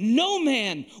Joshua, no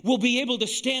man will be able to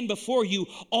stand before you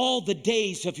all the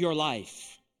days of your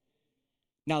life.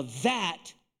 Now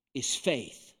that is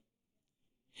faith.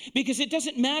 Because it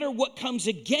doesn't matter what comes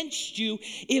against you.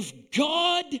 If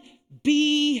God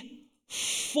be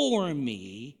for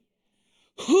me,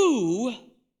 who?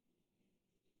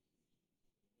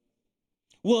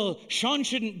 Well, Sean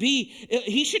shouldn't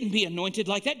be anointed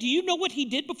like that. Do you know what he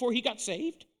did before he got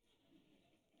saved?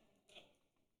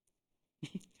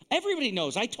 Everybody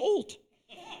knows, I told.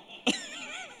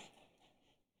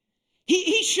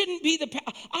 He shouldn't be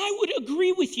I would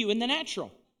agree with you in the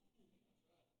natural.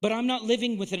 But I'm not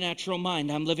living with a natural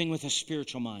mind. I'm living with a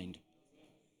spiritual mind.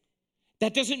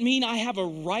 That doesn't mean I have a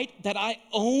right that I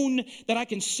own, that I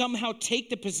can somehow take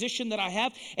the position that I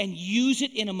have and use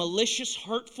it in a malicious,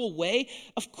 hurtful way.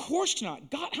 Of course not.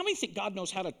 God, how many think God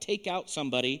knows how to take out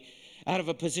somebody out of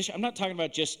a position? I'm not talking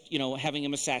about just, having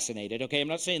him assassinated, okay? I'm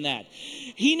not saying that.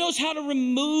 He knows how to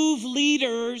remove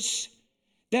leaders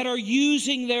that are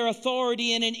using their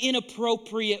authority in an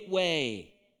inappropriate way.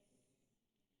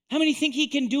 How many think he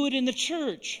can do it in the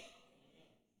church?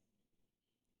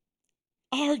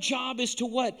 Our job is to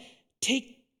what?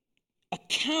 Take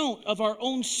account of our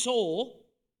own soul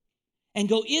and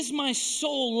go, is my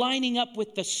soul lining up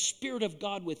with the Spirit of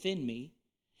God within me?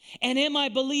 And am I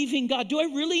believing God? Do I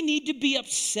really need to be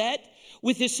upset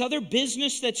with this other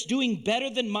business that's doing better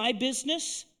than my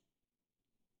business?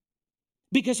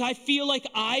 Because I feel like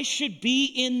I should be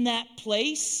in that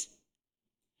place?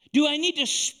 Do I need to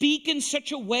speak in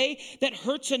such a way that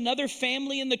hurts another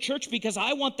family in the church because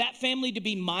I want that family to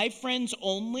be my friends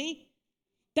only?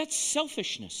 That's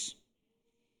selfishness.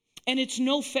 And it's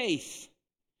no faith.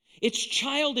 It's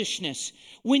childishness.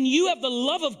 When you have the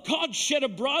love of God shed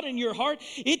abroad in your heart,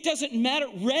 it doesn't matter,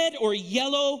 red or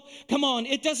yellow. Come on,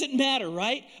 it doesn't matter,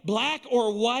 right? Black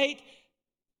or white.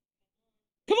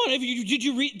 Come on,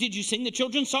 did you sing the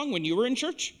children's song when you were in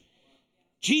church?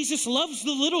 Jesus loves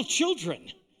the little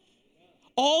children.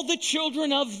 All the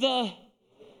children of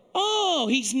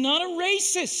he's not a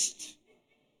racist.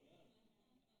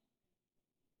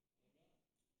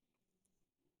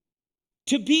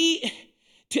 To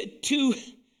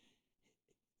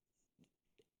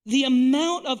the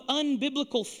amount of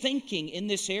unbiblical thinking in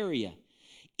this area,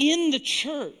 in the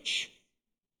church,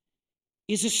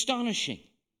 is astonishing.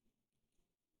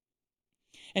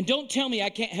 And don't tell me I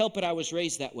can't help it, I was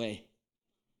raised that way.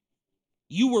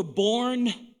 You were born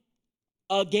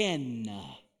again.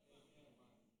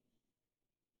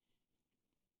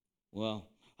 Well,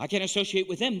 I can't associate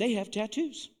with them. They have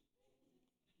tattoos.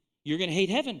 You're going to hate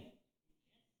heaven.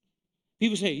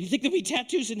 People say, you think there'll be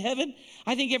tattoos in heaven?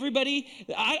 I think everybody,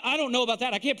 I don't know about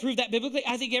that. I can't prove that biblically.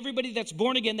 I think everybody that's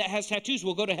born again that has tattoos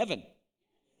will go to heaven.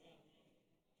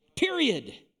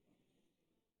 Period.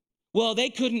 Well, they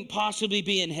couldn't possibly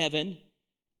be in heaven.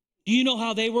 Do you know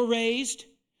how they were raised?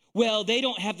 Well, they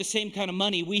don't have the same kind of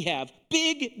money we have.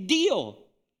 Big deal.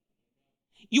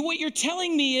 What you're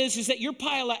telling me is that your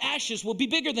pile of ashes will be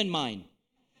bigger than mine.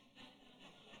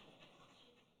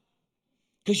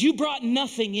 Because you brought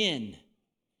nothing in.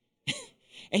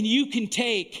 And you can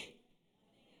take.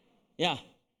 Yeah.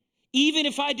 Even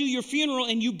if I do your funeral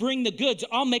and you bring the goods,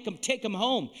 I'll make them take them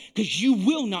home. Because you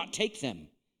will not take them.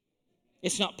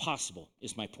 It's not possible,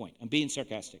 is my point. I'm being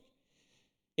sarcastic.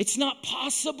 It's not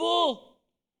possible.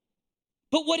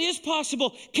 But what is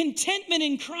possible? Contentment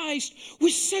in Christ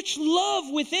with such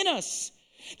love within us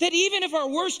that even if our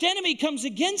worst enemy comes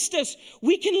against us,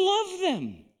 we can love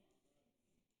them.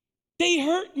 They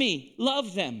hurt me,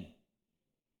 love them.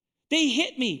 They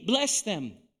hit me, bless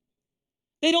them.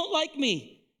 They don't like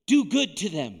me, do good to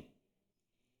them.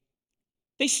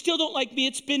 They still don't like me,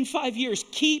 it's been 5 years.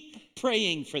 Keep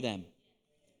praying for them.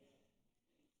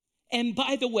 And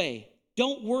by the way,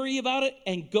 don't worry about it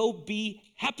and go be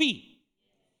happy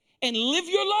and live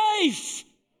your life.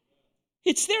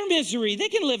 It's their misery. They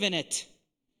can live in it.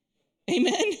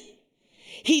 Amen.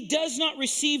 He does not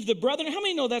receive the brethren. How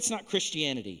many know that's not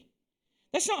Christianity?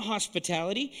 That's not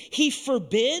hospitality. He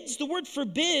forbids. The word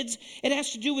forbids, it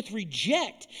has to do with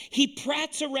reject. He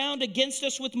prats around against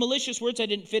us with malicious words. I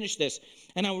didn't finish this,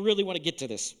 and I really want to get to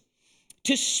this.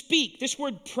 To speak, this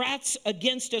word prats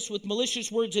against us with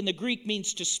malicious words in the Greek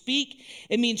means to speak.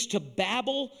 It means to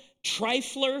babble,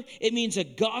 trifler. It means a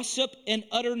gossip and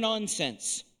utter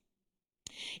nonsense.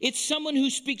 It's someone who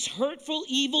speaks hurtful,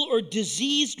 evil, or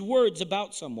diseased words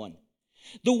about someone.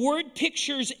 The word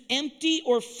pictures empty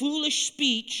or foolish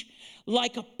speech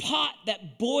like a pot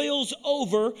that boils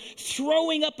over,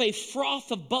 throwing up a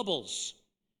froth of bubbles.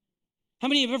 How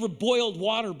many have ever boiled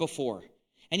water before?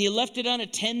 And you left it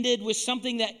unattended with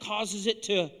something that causes it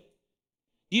to,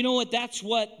 you know what, that's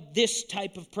what this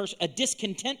type of person, a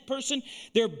discontent person,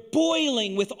 they're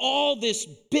boiling with all this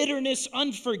bitterness,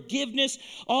 unforgiveness,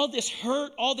 all this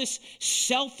hurt, all this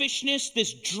selfishness,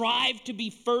 this drive to be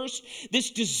first,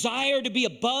 this desire to be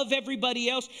above everybody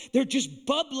else. They're just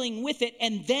bubbling with it,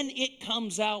 and then it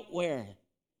comes out where?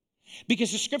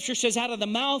 Because the scripture says out of the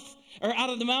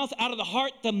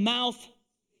heart, the mouth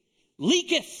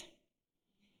leaketh.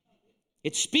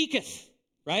 It speaketh,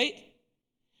 right?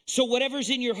 So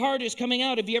whatever's in your heart is coming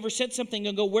out. Have you ever said something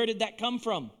and go, where did that come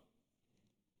from?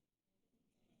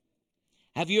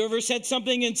 Have you ever said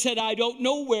something and said, I don't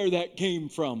know where that came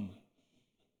from?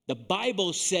 The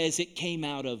Bible says it came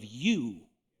out of you.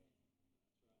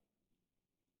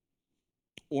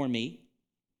 Or me.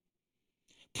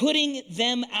 Putting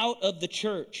them out of the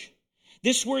church.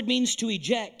 This word means to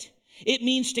eject. It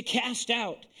means to cast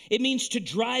out. It means to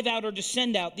drive out or to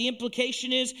send out. The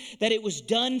implication is that it was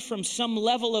done from some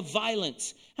level of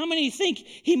violence. How many think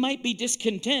he might be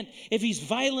discontent if he's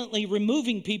violently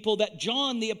removing people that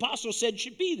John the apostle said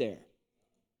should be there?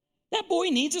 That boy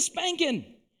needs a spanking.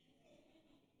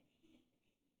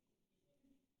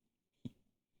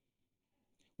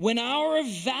 When our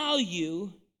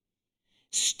value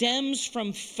stems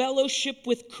from fellowship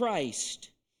with Christ,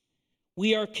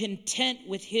 we are content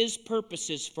with his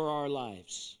purposes for our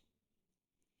lives.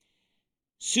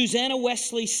 Susanna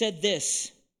Wesley said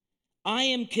this, I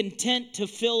am content to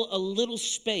fill a little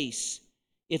space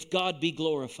if God be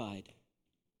glorified.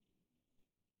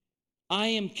 I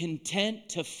am content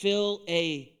to fill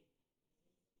if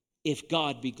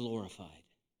God be glorified.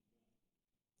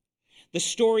 The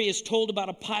story is told about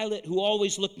a pilot who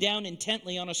always looked down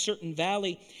intently on a certain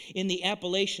valley in the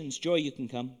Appalachians. Joy, you can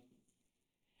come.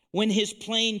 When his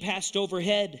plane passed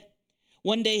overhead,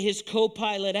 one day his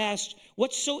co-pilot asked,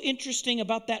 what's so interesting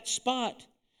about that spot?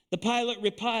 The pilot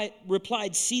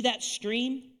replied, see that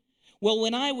stream? Well,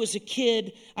 when I was a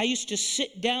kid, I used to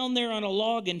sit down there on a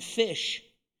log and fish.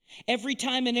 Every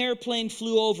time an airplane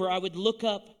flew over, I would look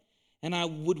up and I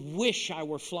would wish I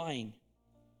were flying.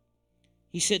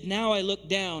 He said, now I look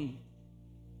down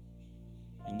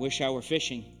and wish I were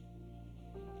fishing.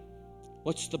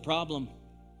 What's the problem?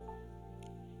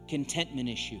 Contentment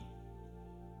issue.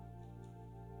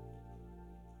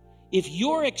 If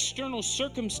your external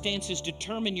circumstances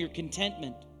determine your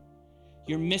contentment,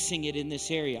 you're missing it in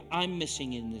this area. I'm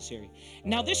missing it in this area.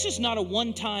 Now, this is not a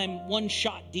one-time,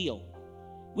 one-shot deal.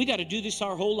 We got to do this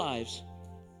our whole lives.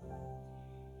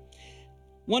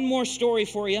 One more story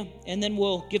for you, and then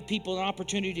we'll give people an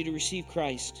opportunity to receive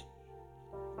Christ.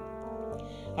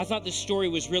 I thought this story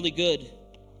was really good.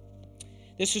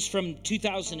 This is from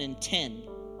 2010.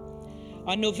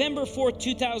 On November 4th,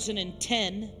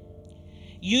 2010,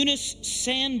 Eunice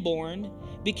Sanborn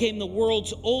became the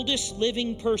world's oldest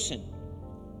living person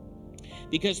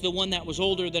because the one that was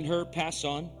older than her passed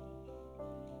on.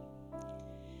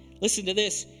 Listen to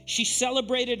this. She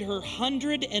celebrated her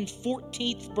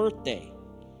 114th birthday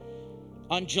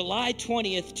on July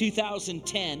 20th,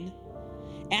 2010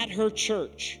 at her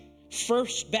church,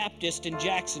 First Baptist in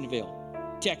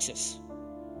Jacksonville, Texas.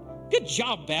 Good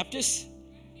job, Baptist.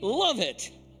 Love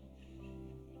it.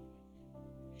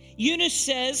 Eunice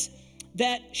says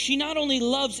that she not only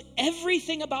loves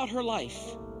everything about her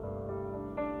life,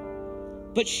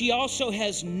 but she also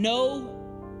has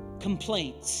no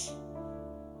complaints.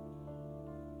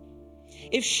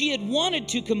 If she had wanted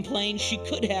to complain, she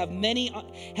could have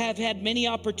had many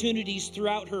opportunities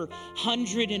throughout her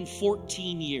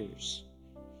 114 years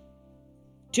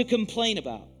to complain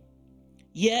about.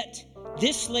 Yet,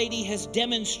 this lady has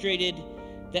demonstrated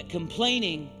that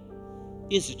complaining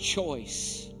is a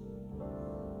choice.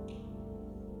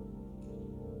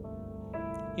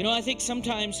 You know, I think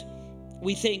sometimes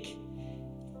we think,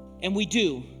 and we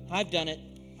do, I've done it,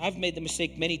 I've made the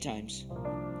mistake many times.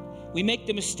 We make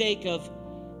the mistake of,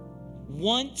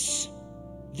 once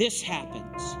this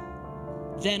happens,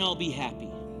 then I'll be happy.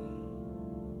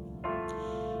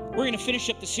 We're going to finish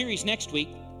up the series next week,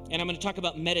 and I'm going to talk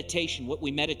about meditation, what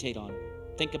we meditate on,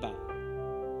 think about.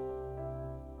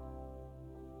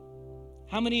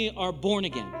 How many are born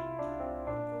again?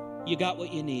 You got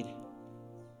what you need.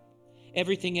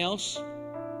 Everything else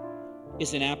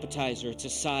is an appetizer, it's a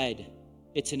side,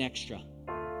 it's an extra.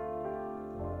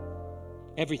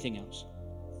 Everything else.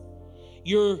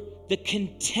 The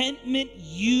contentment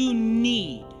you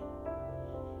need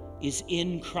is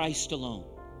in Christ alone.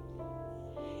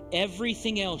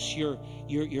 Everything else,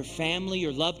 your family,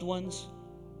 your loved ones,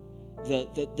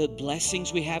 the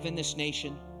blessings we have in this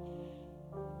nation,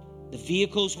 the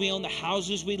vehicles we own, the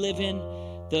houses we live in,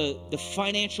 the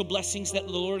financial blessings that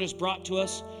the Lord has brought to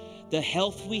us, the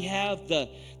health we have, the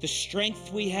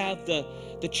strength we have,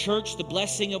 the church, the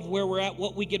blessing of where we're at,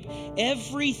 what we get,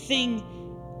 everything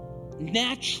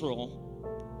natural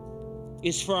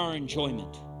is for our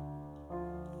enjoyment,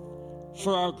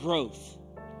 for our growth.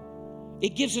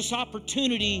 It gives us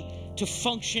opportunity to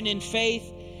function in faith.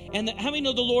 And how many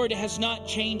know the Lord has not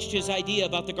changed his idea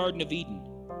about the Garden of Eden?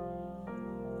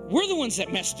 We're the ones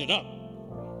that messed it up,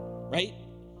 right?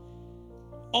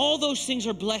 All those things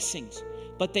are blessings,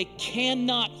 but they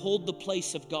cannot hold the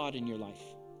place of God in your life.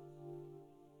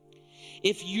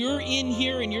 If you're in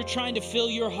here and you're trying to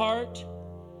fill your heart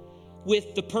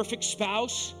with the perfect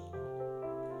spouse,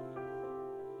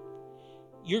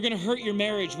 you're going to hurt your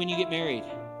marriage when you get married.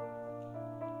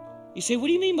 You say, what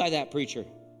do you mean by that, preacher?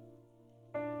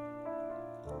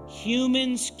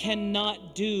 Humans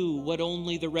cannot do what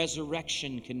only the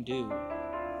resurrection can do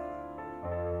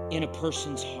in a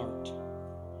person's heart.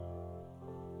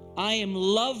 I am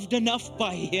loved enough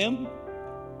by him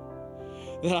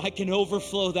that I can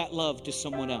overflow that love to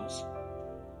someone else.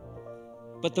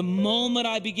 But the moment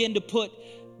I begin to put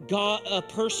God, a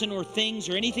person or things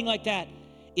or anything like that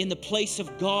in the place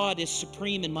of God as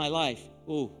supreme in my life,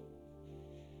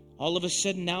 all of a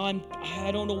sudden now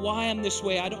I don't know why I'm this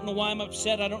way. I don't know why I'm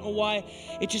upset. I don't know why.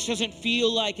 It just doesn't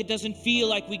feel like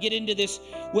we get into this,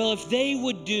 well, if they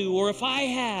would do, or if I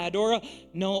had,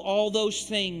 no, all those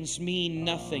things mean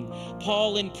nothing.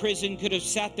 Paul in prison could have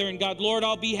sat there and God, Lord,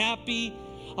 I'll be happy.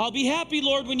 I'll be happy,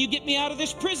 Lord, when you get me out of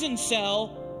this prison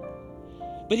cell.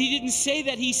 But he didn't say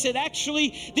that. He said,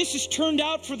 actually, this has turned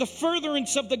out for the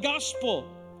furtherance of the gospel.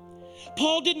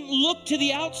 Paul didn't look to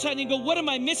the outside and go, what am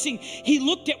I missing? He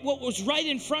looked at what was right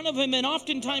in front of him. And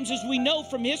oftentimes, as we know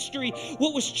from history,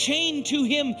 what was chained to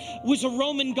him was a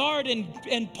Roman guard.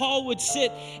 And Paul would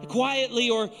sit quietly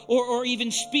or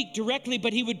even speak directly,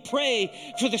 but he would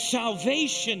pray for the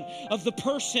salvation of the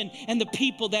person and the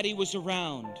people that he was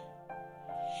around.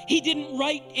 He didn't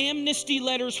write amnesty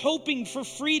letters hoping for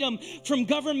freedom from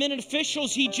government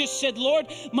officials. He just said, Lord,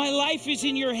 my life is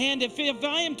in your hand. If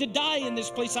I am to die in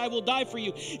this place, I will die for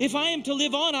you. If I am to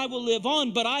live on, I will live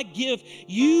on. But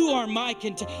you are my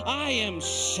content. I am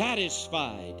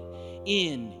satisfied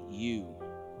in you.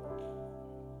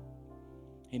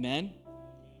 Amen.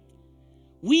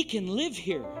 We can live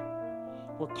here.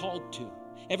 We're called to.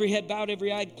 Every head bowed,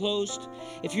 every eye closed.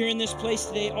 If you're in this place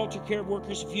today, altar care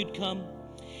workers, if you'd come.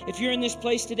 If you're in this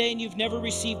place today and you've never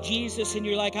received Jesus and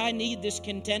you're like, I need this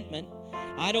contentment,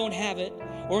 I don't have it.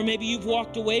 Or maybe you've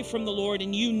walked away from the Lord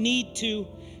and you need to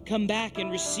come back and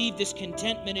receive this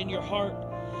contentment in your heart.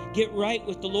 Get right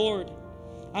with the Lord.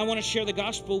 I want to share the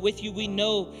gospel with you. We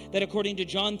know that according to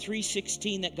John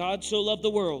 3:16, that God so loved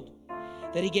the world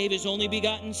that he gave his only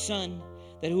begotten Son,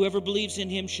 that whoever believes in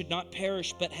him should not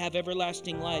perish but have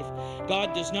everlasting life.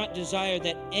 God does not desire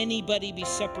that anybody be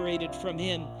separated from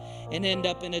him and end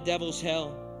up in a devil's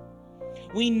hell.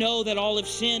 We know that all have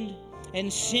sinned,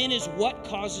 and sin is what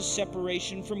causes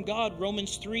separation from God.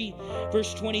 Romans 3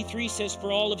 verse 23 says,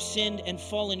 for all have sinned and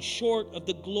fallen short of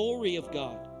the glory of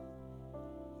God.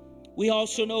 We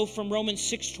also know from Romans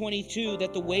 6:22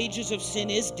 that the wages of sin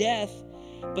is death,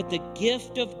 but the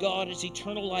gift of God is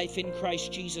eternal life in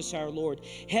Christ Jesus our Lord.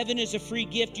 Heaven is a free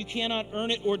gift. You cannot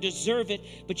earn it or deserve it,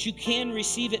 but you can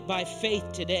receive it by faith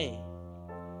today.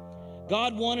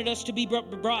 God wanted us to be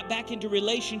brought back into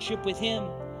relationship with him.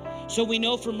 So we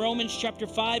know from Romans chapter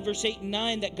 5, verse 8 and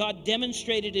 9, that God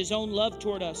demonstrated his own love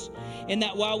toward us, and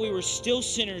that while we were still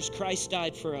sinners, Christ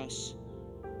died for us.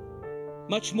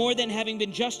 Much more than having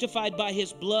been justified by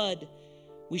his blood,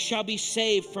 we shall be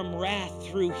saved from wrath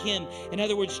through him. In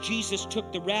other words, Jesus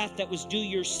took the wrath that was due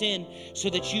your sin so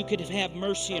that you could have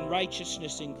mercy and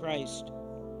righteousness in Christ.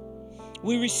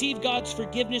 We receive God's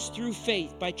forgiveness through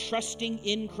faith by trusting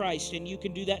in Christ, and you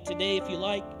can do that today if you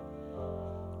like.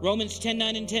 Romans 10,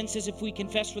 9 and 10 says, if we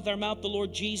confess with our mouth the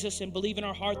Lord Jesus and believe in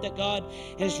our heart that God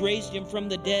has raised him from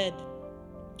the dead,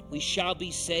 we shall be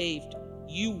saved.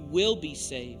 You will be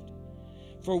saved.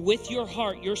 For with your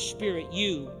heart, your spirit,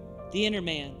 you, the inner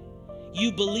man,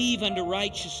 you believe unto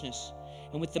righteousness,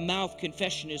 and with the mouth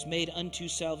confession is made unto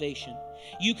salvation.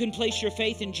 You can place your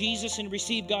faith in Jesus and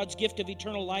receive God's gift of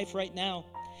eternal life right now.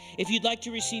 If you'd like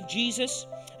to receive Jesus,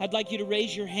 I'd like you to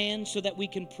raise your hand so that we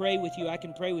can pray with you. I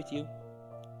can pray with you.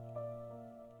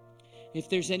 If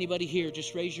there's anybody here,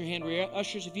 just raise your hand.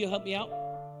 Ushers, if you help me out.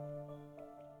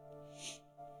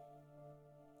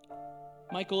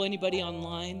 Michael, anybody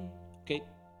online? Okay.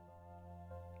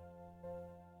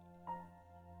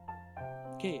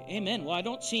 Okay, amen. Well, I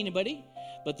don't see anybody,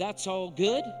 but that's all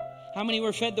good. How many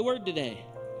were fed the word today?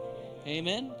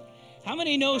 Amen. How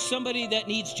many know somebody that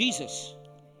needs Jesus?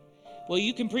 Well,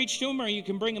 you can preach to them or you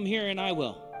can bring them here and I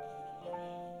will.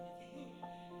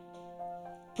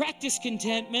 Practice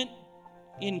contentment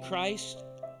in Christ.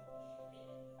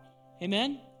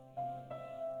 Amen.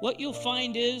 What you'll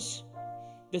find is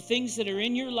the things that are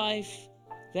in your life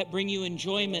that bring you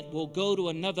enjoyment will go to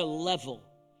another level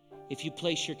if you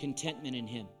place your contentment in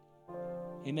him.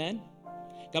 Amen.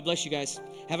 God bless you guys.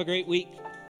 Have a great week.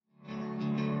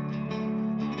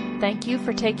 Thank you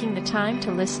for taking the time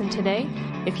to listen today.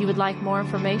 If you would like more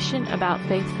information about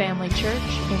Faith Family Church,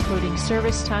 including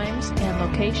service times and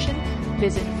location,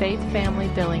 visit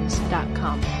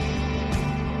faithfamilybillings.com.